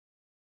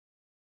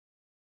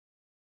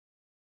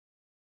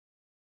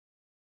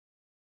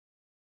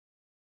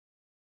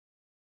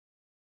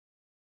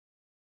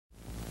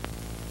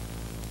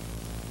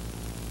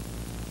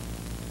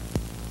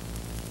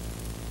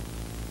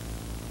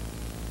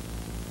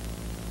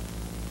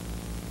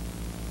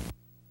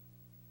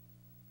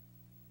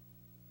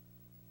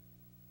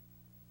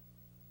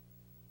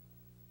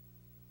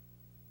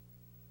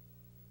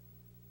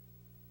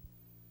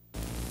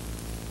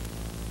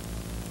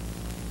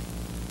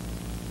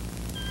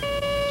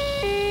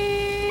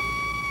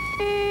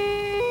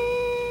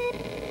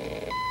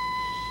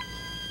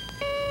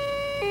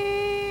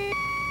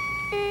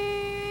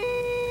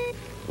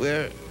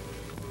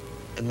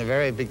the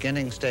very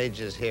beginning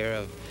stages here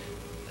of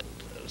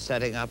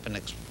setting up an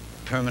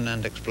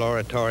permanent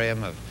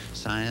exploratorium of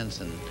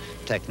science and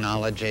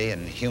technology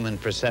and human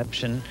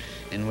perception,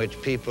 in which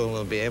people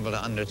will be able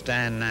to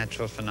understand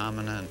natural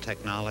phenomena and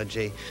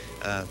technology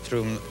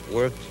through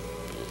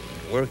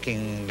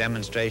working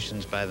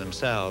demonstrations by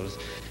themselves.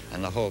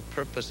 And the whole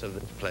purpose of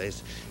this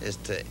place is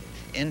to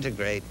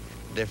integrate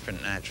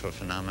different natural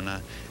phenomena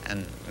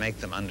and make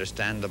them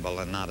understandable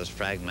and not as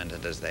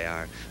fragmented as they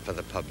are for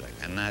the public.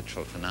 And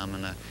natural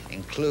phenomena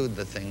include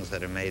the things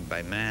that are made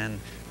by man,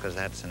 because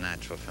that's a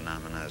natural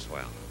phenomena as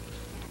well.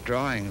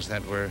 Drawings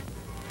that were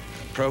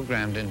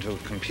programmed into a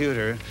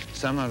computer,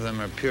 some of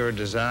them are pure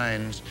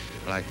designs,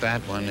 like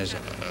that one is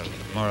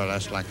more or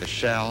less like a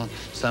shell.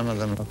 Some of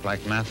them look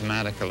like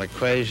mathematical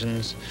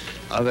equations.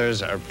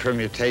 Others are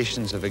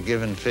permutations of a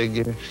given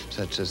figure,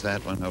 such as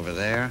that one over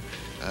there.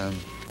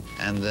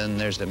 And then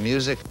there's a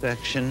music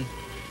section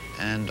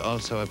and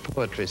also a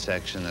poetry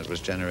section that was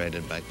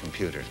generated by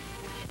computer.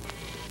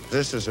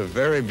 This is a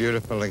very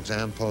beautiful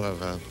example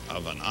of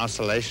an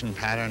oscillation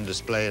pattern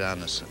displayed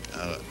on an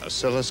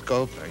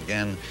oscilloscope.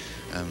 Again,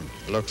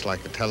 looks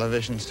like a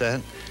television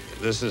set.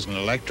 This is an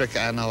electric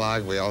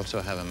analog. We also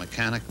have a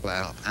mechanical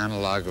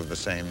analog of the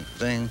same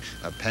thing,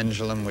 a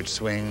pendulum which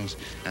swings,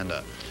 and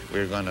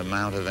we're going to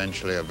mount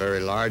eventually a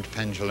very large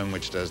pendulum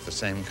which does the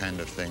same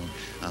kind of thing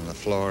on the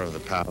floor of the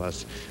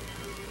palace.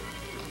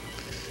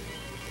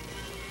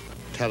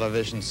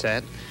 Television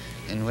set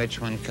in which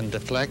one can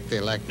deflect the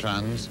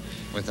electrons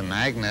with a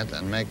magnet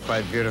and make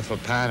quite beautiful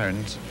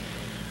patterns.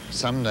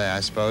 Someday,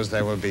 I suppose,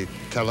 there will be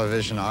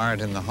television art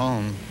in the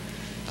home.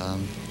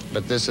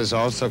 But this is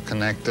also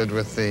connected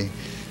with the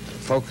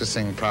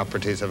focusing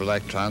properties of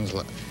electrons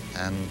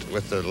and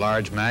with the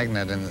large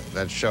magnet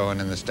that's shown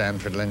in the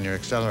Stanford Linear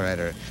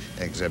Accelerator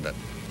exhibit.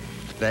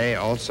 They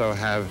also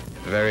have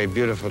very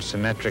beautiful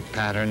symmetric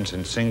patterns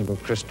in single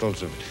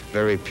crystals of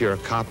very pure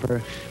copper,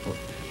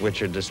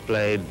 which are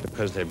displayed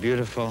because they're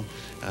beautiful,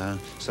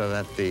 so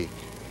that the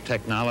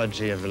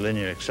technology of the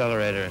linear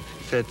accelerator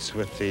fits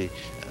with the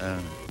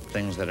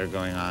things that are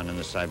going on in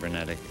the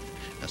cybernetic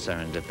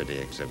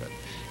serendipity exhibit.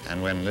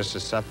 And when this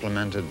is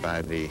supplemented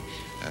by the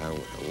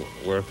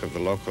work of the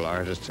local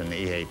artists in the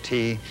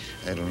EAT,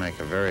 it'll make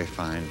a very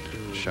fine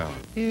show.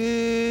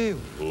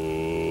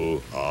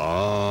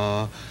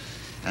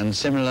 And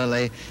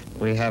similarly,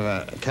 we have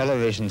a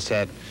television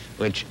set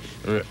which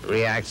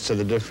reacts to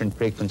the different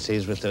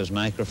frequencies with those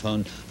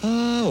microphones.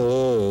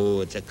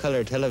 It's a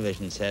color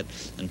television set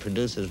and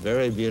produces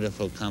very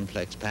beautiful,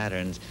 complex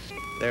patterns.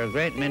 There are a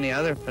great many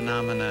other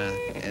phenomena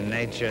in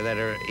nature that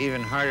are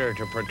even harder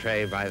to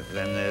portray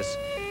than this,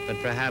 but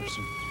perhaps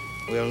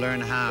we'll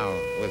learn how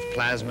with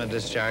plasma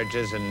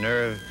discharges and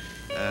nerve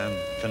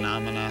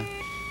phenomena.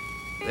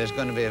 There's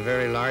going to be a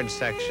very large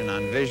section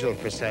on visual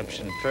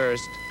perception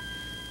first.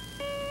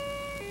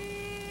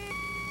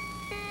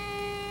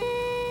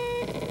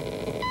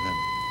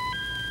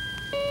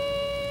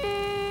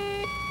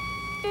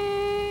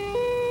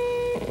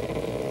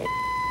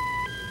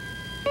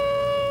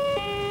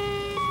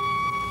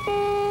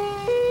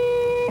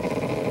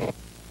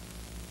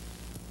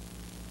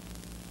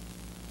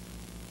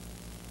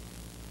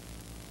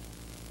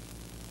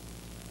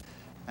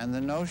 And the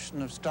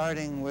notion of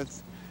starting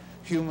with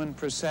human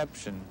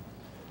perception,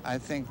 I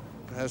think,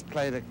 has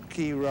played a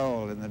key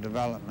role in the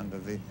development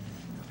of the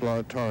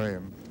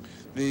Exploratorium.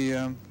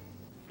 The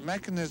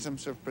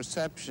mechanisms of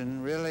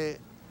perception really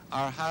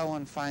are how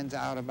one finds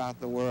out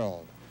about the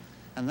world.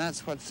 And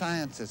that's what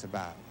science is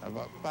about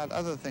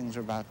other things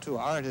are about too.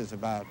 Art is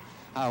about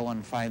how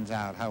one finds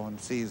out, how one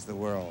sees the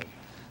world.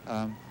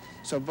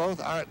 So both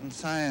art and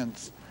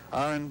science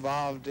are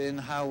involved in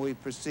how we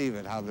perceive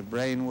it, how the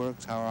brain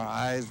works, how our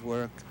eyes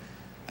work,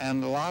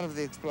 and a lot of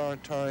the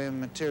Exploratorium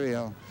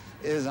material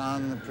is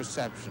on the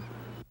perception.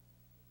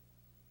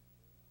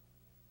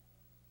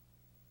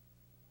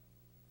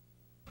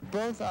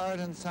 Both art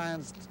and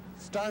science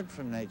start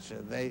from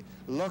nature. They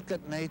look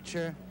at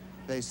nature,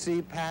 they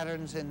see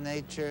patterns in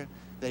nature,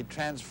 they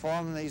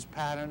transform these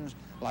patterns,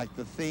 like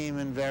the theme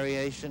and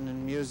variation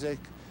in music,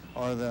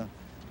 or the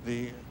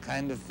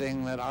kind of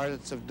thing that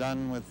artists have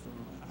done with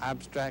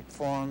abstract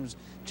forms,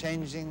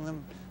 changing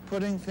them,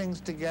 putting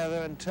things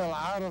together until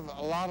out of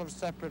a lot of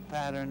separate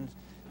patterns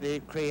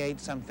they create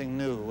something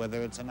new,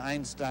 whether it's an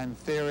Einstein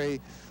theory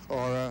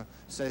or a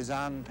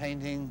Cézanne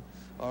painting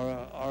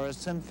or a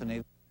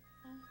symphony.